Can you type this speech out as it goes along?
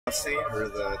Mustang or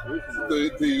the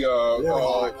Warhawk, the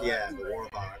Warhawk,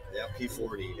 yeah,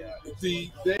 P40, yeah.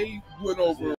 They went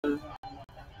over the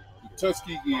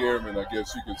Tuskegee Airmen, I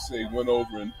guess you could say, went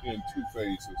over in two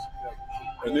phases.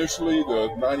 Initially, the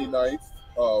 99th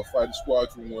Fighter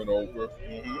Squadron went over,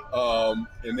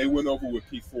 and they went over with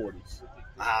P40s.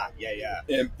 Yeah.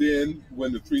 And then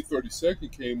when the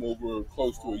 332nd came over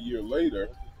close to a year later,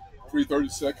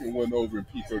 332nd went over in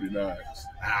P39s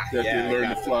they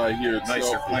learned to fly here at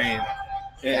nicer plane.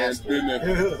 And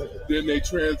then they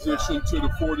transitioned to the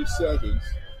 47s,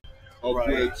 of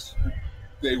which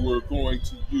they were going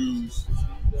to use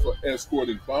for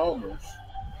escorting bombers.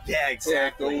 Yeah,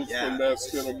 exactly. Had those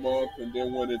for less than a month, and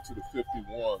then went into the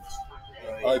 51s.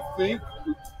 I think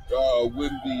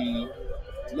when the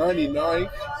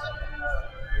 99th,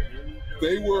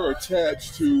 they were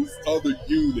attached to other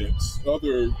units,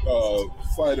 other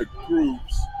fighter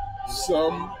groups,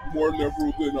 some more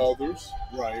liberal than others.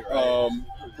 Right.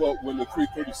 But when the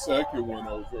 332nd went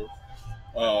over,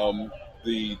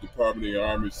 the Department of the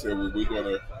Army said, well, we're going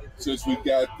to, since we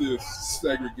got this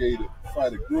segregated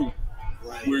fighter group,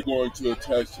 we're going to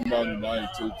attach the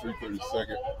 99th to the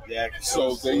 332nd. Yeah.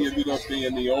 So they ended up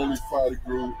being the only fighter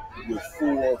group with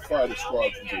 4 fighter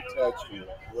squadrons attached to it.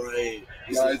 Right.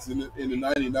 Guys in the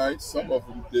 99th, some of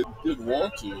them didn't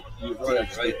want to be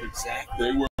attached to it.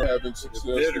 Exactly. They were having success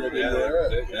bitter, where they were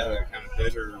at. They're kind of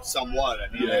bitter somewhat.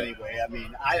 Anyway,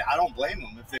 I don't blame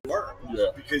them if they were.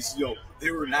 Yeah. Because, they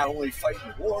were not only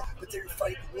fighting the war, but they were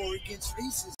fighting the war against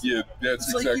racism. Yeah,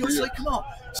 that's exactly it. Like, come on.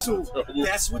 So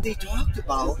that's what they talked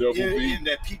about in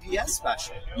that PBS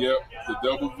special. Yep, the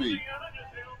double V.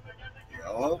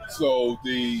 Yep. So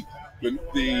the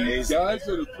guys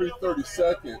of the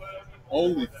 332nd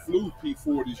only flew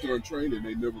P-40s during training.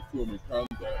 They never flew them in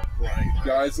combat. Right.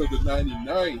 Guys of the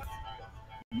 99th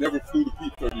never flew the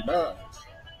P-39s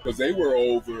because they were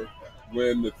over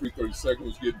when the 332nd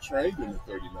was getting trained in the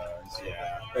 39s.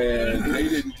 Yeah. And they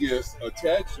didn't get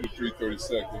attached to the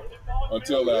 332nd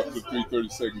until after the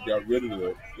 332nd got rid of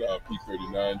the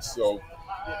P-39. So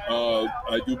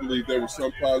I do believe there were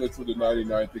some pilots of the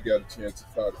 99th that got a chance to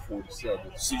fly the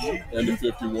 47s and the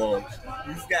 51s.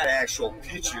 You've got actual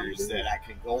pictures that I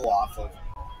can go off of.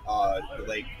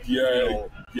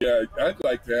 Yeah, I'd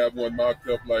like to have one mocked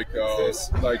up like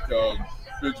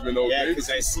Benjamin O. Yeah, because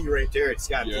I see right there, it's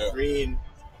got the green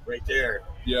right there.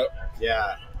 Yep.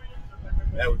 Yeah.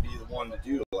 That would be the one to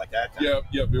do like that time.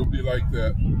 Yep, it would be like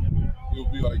that.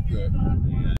 It'll be like that.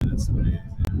 Yeah, that's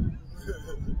amazing.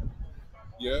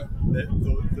 Yeah.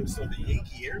 So the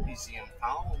Yankee Air Museum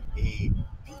found a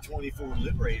B-24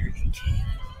 Liberator in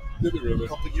Canada a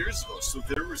couple of years ago. So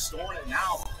they're restoring it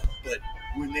now. But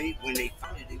when they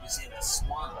found it, it was in a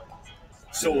swamp.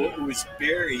 So it was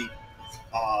buried.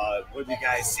 What do you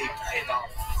guys say? Probably about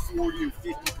 40 or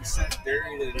 50%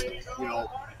 buried, and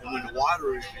when the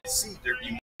water was in the sea, there'd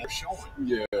be more showing.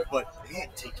 Yeah. But they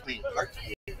had to take main part to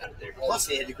get it out of there. Plus,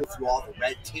 they had to go through all the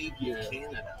red tape in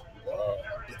Canada.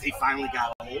 But they finally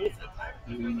got a hold of it.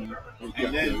 Mm-hmm.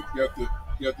 And then you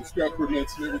got the scrap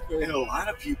permits and everything. And a lot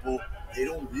of people, they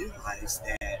don't realize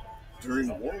that during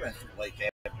the war effort like that,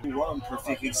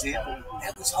 perfect example,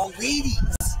 that was all ladies.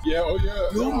 Yeah, oh yeah.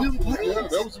 Building planes. Yeah,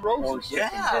 that was the Roses. Yeah.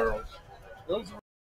 That was the